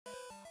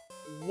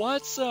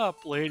What's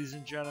up, ladies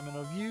and gentlemen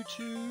of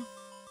YouTube?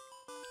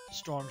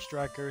 Storm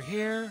Striker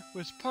here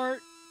with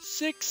part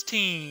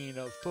 16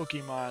 of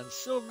Pokemon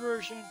Silver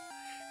version.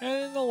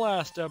 And in the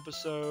last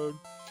episode,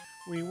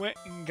 we went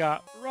and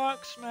got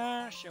Rock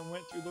Smash and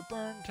went through the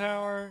Burn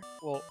Tower.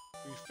 Well,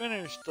 we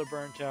finished the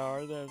Burn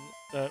Tower.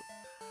 Then,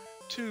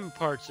 2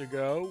 parts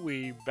ago,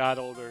 we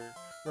battled our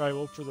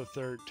rival for the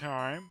 3rd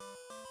time.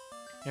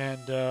 And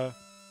the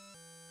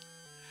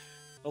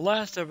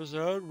last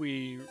episode,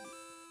 we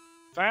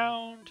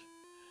found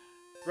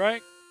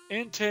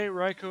Entei,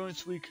 Raikou, and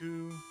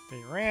Suicune.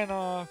 They ran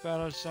off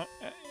out of some.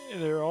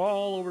 They're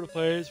all over the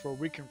place where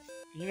we can.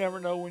 You never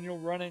know when you'll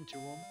run into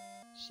them.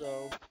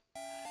 So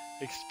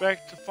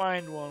expect to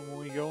find one when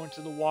we go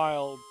into the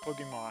wild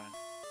Pokemon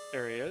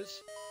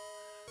areas.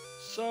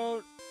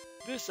 So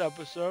this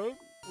episode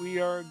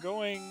we are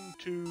going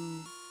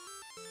to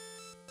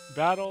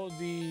battle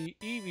the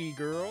Eevee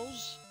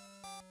girls,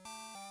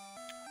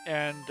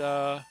 and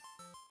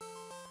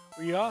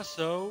we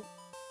also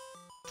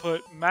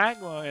put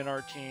Magma in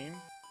our team,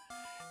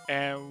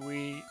 and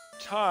we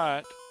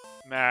taught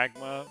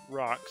Magma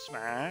Rock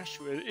Smash.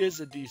 It is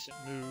a decent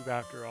move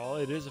after all.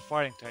 It is a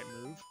fighting type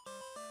move.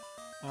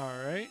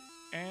 Alright,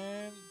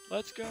 and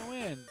let's go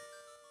in.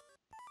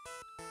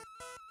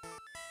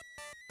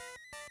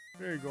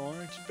 We're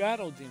going to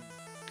battle them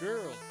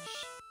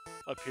girls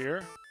up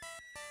here.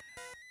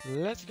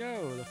 Let's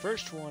go. The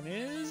first one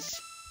is...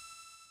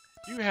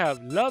 You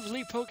have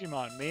lovely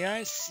Pokemon. May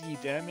I see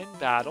them in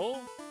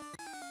battle?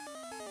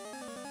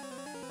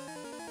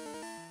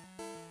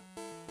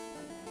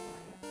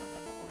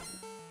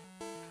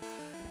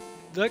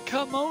 The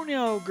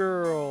Kimono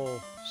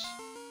Girls.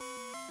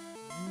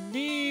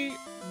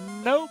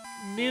 Nyoko.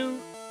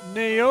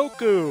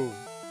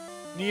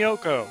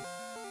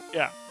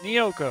 Yeah,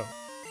 Nyoko.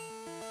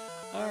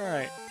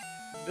 Alright.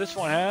 This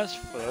one has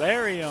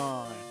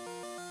Flareon.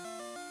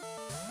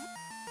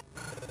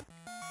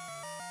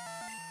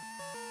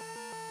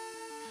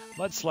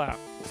 Mud Slap.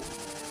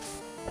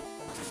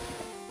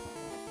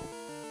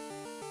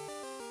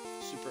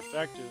 Super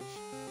effective.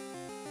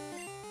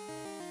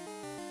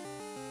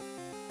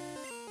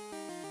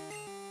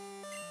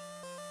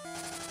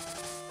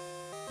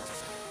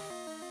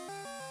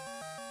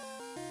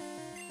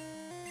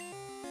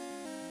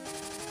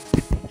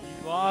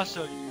 You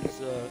also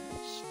use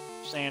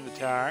Sand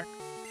Attack.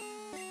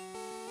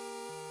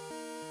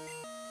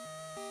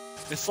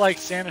 It's like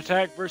Sand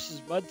Attack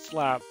versus Mud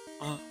Slap.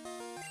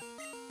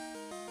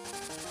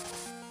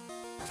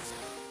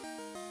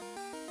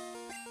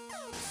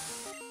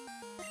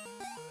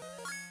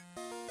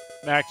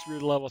 Max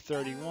Root level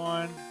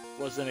 31.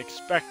 Wasn't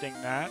expecting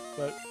that,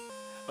 but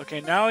okay.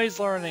 Now he's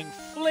learning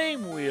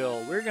Flame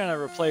Wheel. We're gonna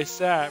replace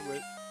that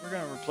with. We're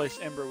gonna replace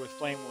Ember with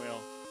Flame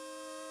Wheel.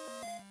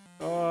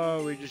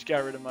 Oh, we just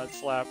got rid of Mud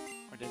Slap.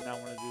 I did not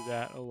want to do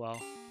that. Oh well.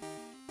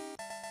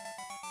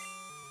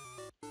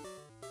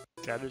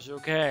 That is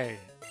okay.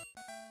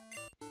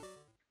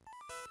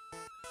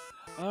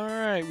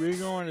 Alright, we're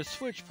going to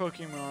switch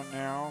Pokemon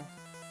now.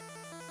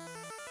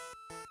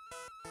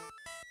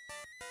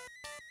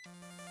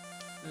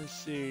 Let's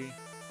see.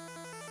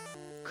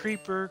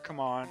 Creeper, come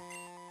on.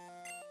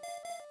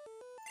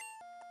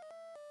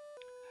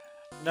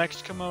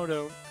 Next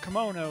Kimono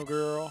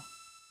Girl.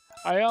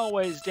 I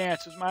always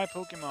dance with my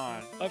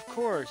Pokemon. Of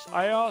course,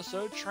 I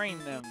also train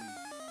them.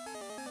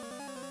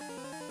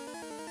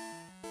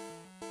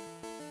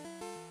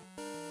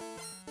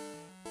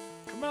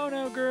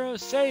 Kimono Girl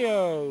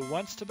Sayo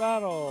wants to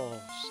battle.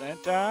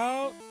 Sent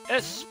out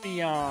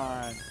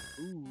Espeon.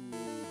 Ooh.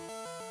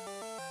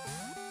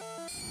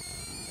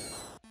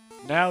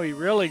 Now we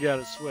really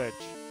gotta switch.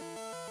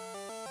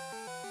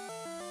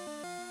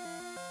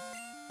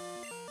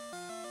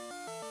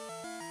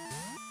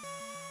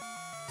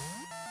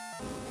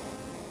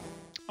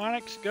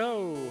 Onyx,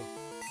 go!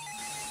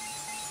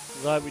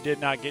 Glad we did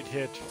not get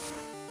hit.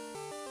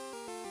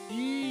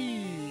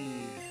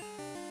 Eee.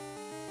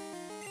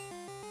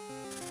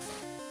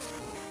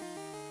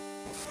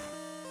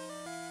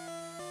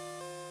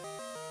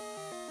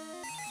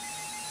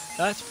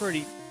 That's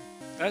pretty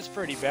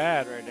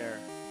bad right there.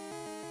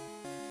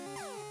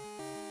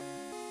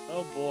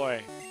 Oh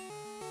boy.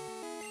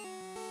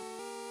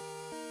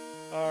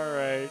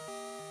 Alright.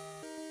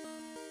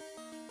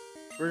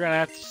 We're gonna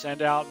have to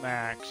send out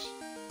Max.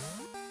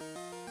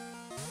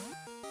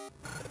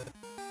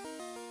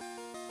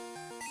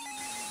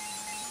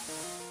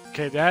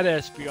 Okay, that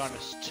Espeon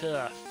is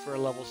tough for a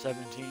level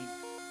 17.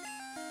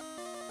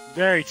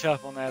 Very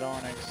tough on that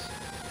Onyx.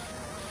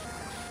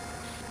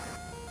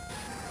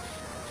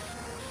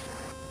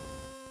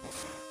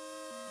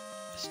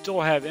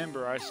 Still have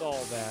Ember, I saw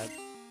that.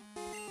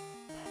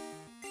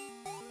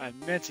 I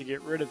meant to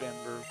get rid of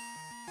Ember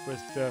with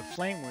the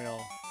Flame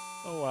Wheel.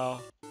 Oh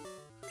well.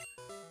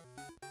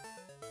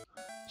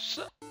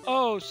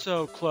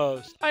 So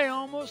close. I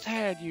almost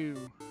had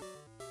you.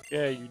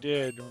 Yeah, you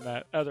did on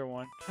that other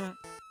one.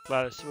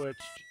 Glad I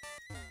switched.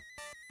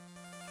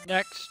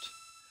 Next.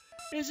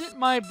 Isn't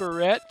my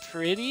barrette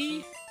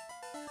pretty?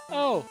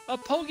 Oh, a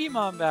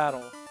Pokemon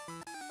battle.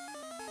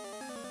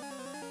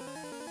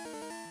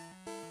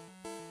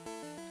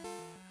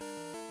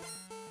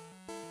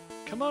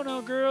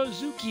 Kimono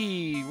Girls,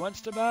 Zuki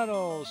wants to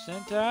battle.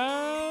 Sent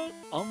out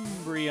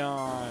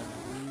Umbreon.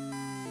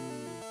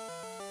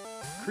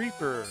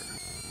 Creeper.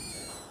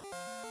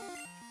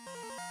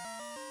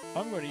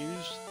 I'm going to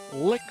use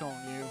Lick on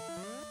you.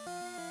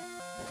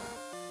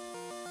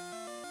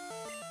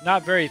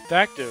 Not very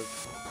effective.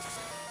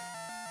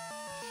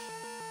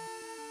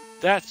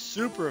 That's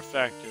super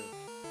effective.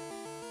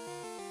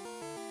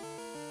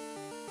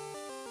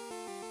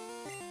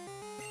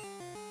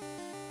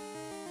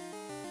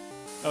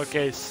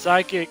 Okay,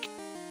 Psychic.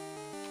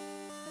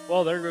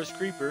 Well, there goes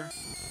Creeper.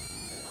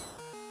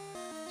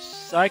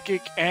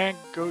 Psychic and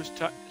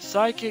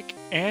Psychic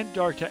and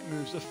Dark type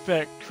moves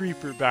affect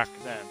Creeper back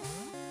then.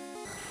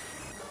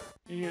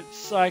 You get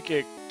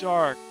Psychic,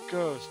 Dark,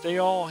 Ghost. They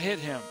all hit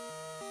him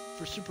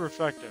for super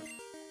effective.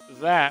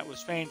 That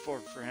was painful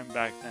for him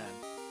back then.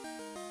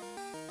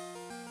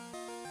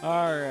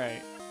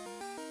 Alright.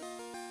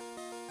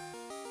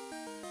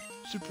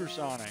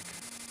 Supersonic.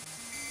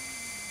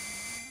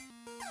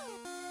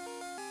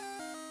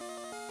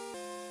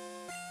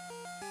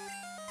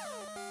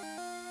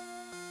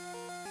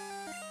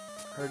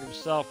 Hurt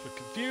himself with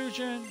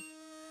Confusion.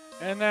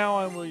 And now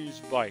I will use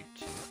Bite.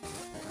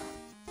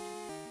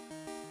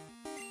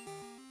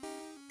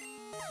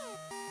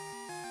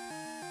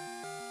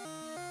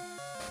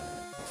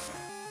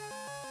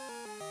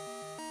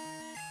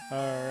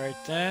 Alright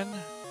then.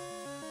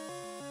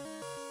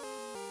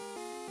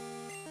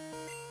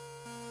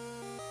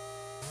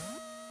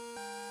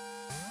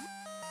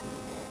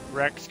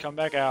 Rex, come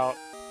back out.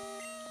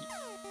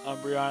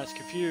 Umbreon is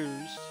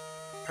confused.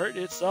 Hurt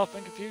itself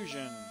in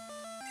Confusion.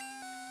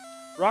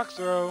 Rock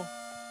Throw.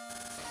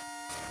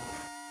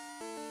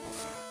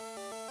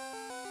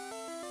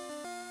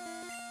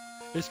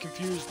 Is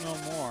confused no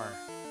more.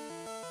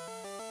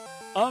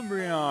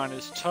 Umbreon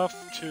is tough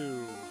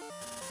too.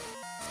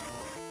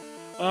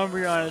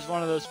 Umbreon is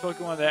one of those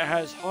Pokemon that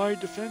has high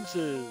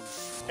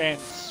defenses and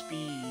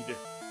speed.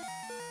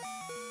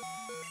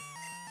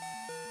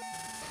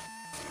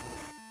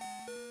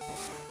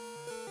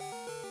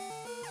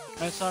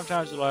 And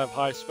sometimes it'll have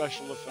high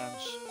special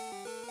defense.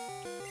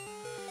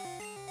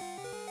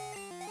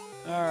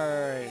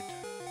 Alright.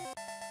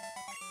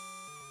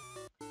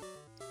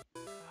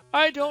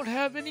 I don't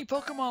have any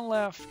Pokemon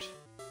left.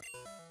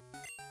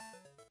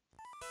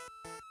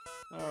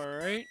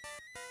 Alright.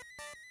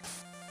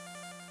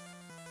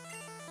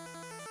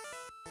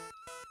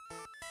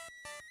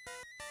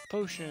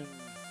 Potion.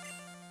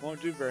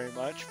 Won't do very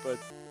much, but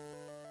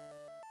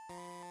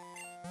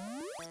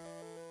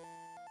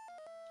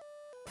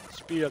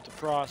speed up the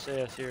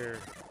process here.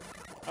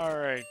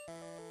 Alright.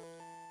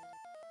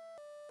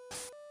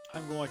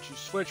 I'm going to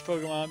switch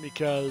Pokemon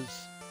because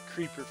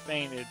Creeper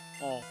fainted.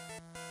 Well,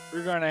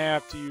 we're going to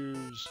have to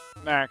use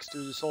Max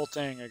through this whole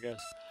thing, I guess.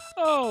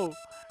 Oh,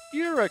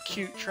 you're a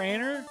cute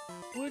trainer.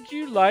 Would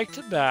you like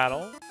to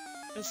battle?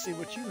 Let's see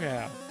what you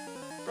have.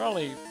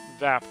 Probably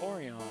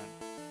Vaporeon.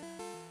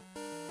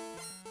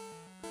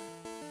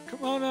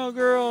 Kimono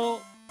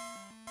Girl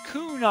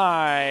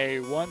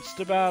Kunai wants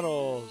to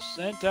battle.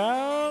 Sent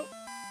out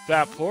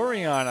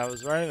Vaporeon. I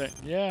was right.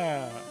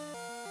 Yeah.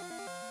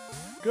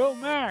 Go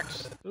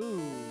Max.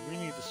 Ooh, we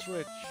need to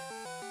switch.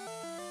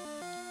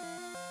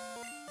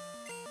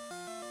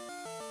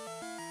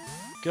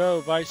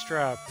 Go Vice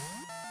Trap.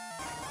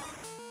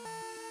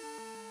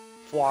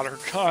 Water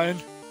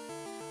gun.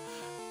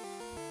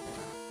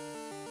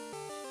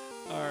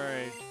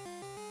 Alright.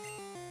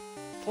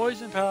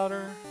 Poison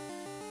Powder.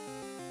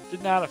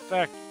 Did not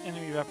affect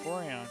enemy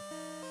Vaporeon.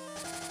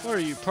 What are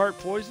you, part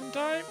poison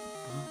type?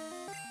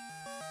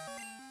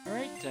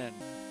 Alright then.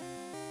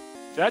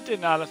 That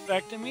did not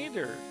affect him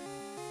either.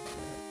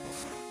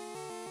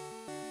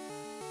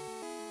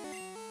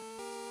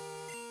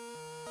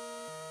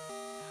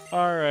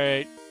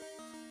 Alright.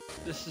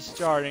 This is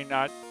starting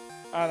not...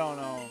 I don't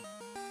know.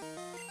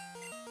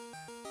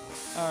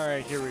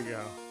 Alright, here we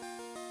go.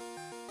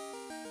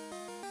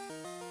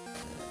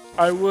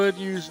 I would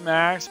use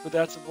Max, but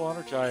that's a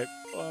water type.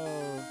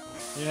 Oh,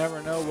 you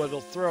never know what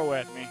it'll throw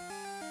at me.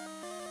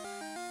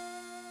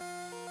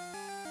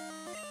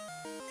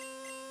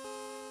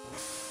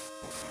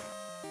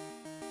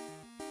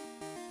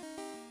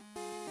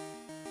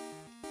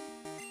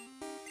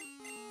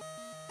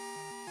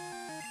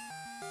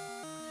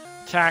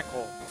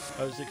 Tackle.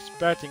 I was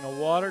expecting a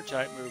water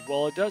type move.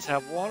 Well, it does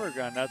have water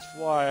gun. That's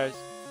why I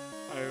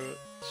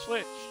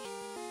switched.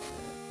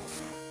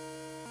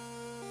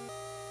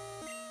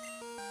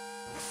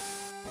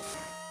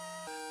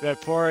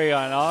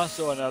 Vaporeon,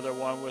 also another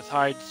one with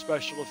high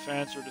special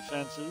defense or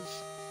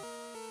defenses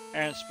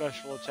and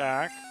special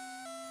attack.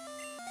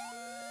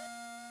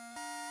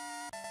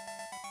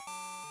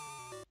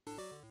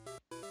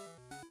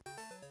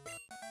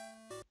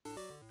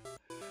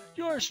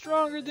 You're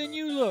stronger than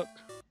you look.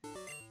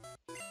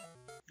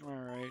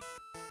 Alright.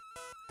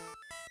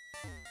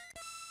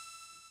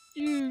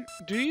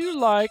 Do you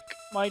like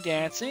my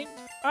dancing?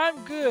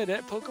 I'm good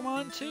at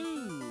Pokemon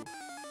too.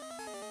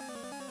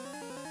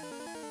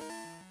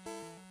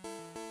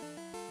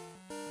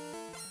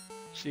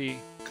 See,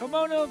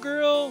 Kimono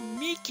Girl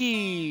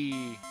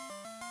Miki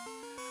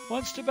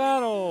wants to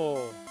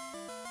battle.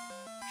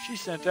 She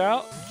sent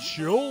out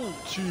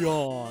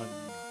Jolteon.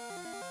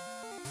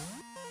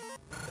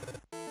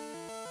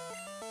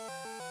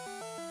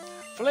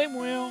 Flame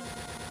Wheel.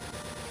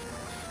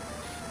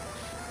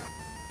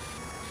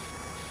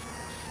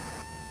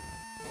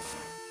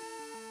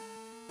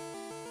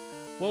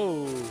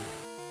 Whoa.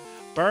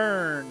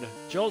 Burned.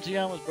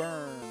 Jolteon was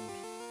burned.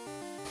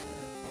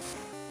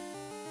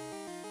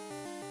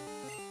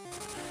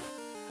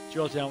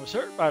 Jolteon was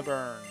hurt by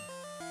burn.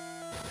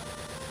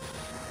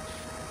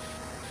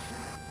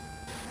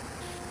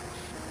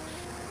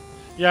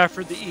 Yeah,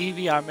 for the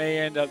Eevee, I may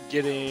end up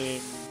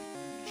getting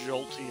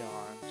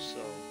Jolteon, so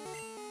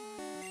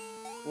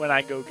when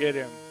I go get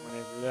him,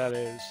 whenever that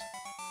is.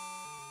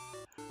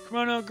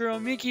 Kimono Girl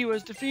Miki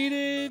was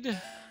defeated.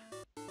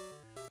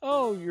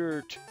 Oh,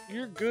 you're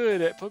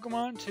good at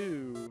Pokemon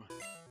too.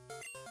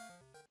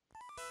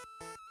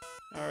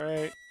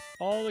 Alright,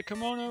 all the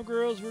Kimono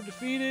Girls were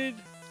defeated,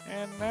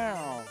 and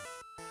now,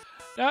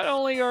 not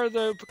only are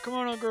the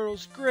Kimono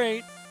Girls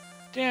great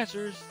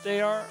dancers, they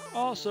are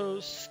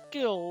also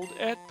skilled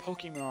at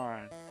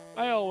Pokemon.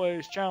 I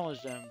always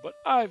challenge them, but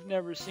I've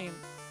never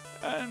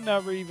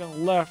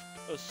even left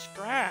a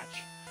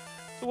scratch.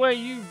 The way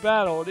you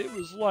battled, it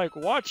was like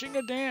watching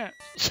a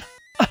dance.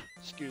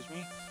 Excuse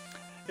me.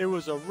 It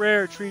was a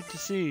rare treat to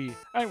see.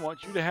 I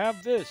want you to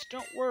have this.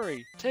 Don't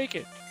worry. Take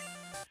it.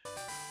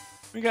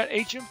 We got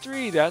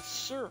HM03. That's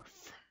Surf.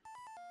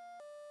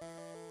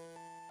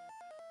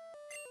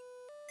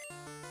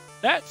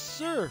 That's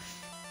Surf.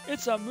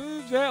 It's a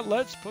move that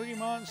lets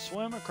Pokemon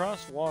swim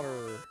across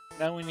water.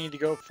 Now we need to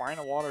go find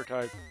a water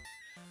type.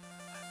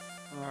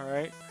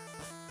 Alright.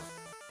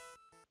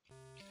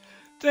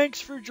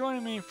 Thanks for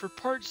joining me for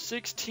part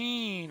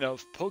 16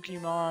 of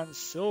Pokemon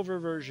Silver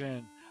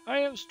version. I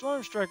am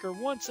Storm Striker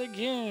once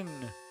again.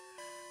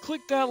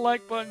 Click that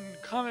like button,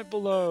 comment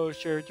below,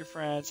 share with your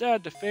friends,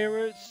 add to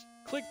favorites,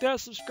 click that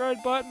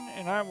subscribe button,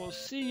 and I will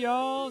see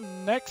y'all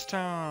next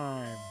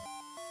time.